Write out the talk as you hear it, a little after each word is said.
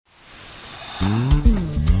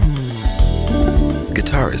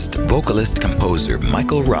Guitarist, vocalist, composer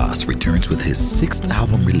Michael Ross returns with his 6th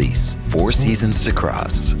album release, Four Seasons to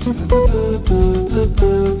Cross.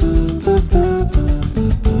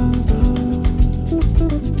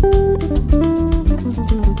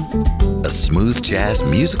 A smooth jazz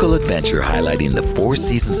musical adventure highlighting the 4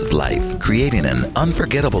 seasons of life, creating an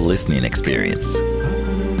unforgettable listening experience.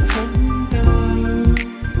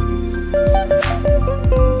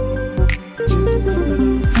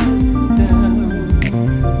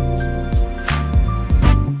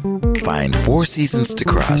 Find Four Seasons to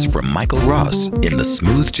Cross from Michael Ross in the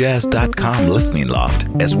smoothjazz.com listening loft,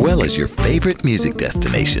 as well as your favorite music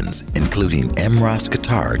destinations, including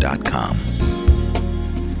mrossguitar.com.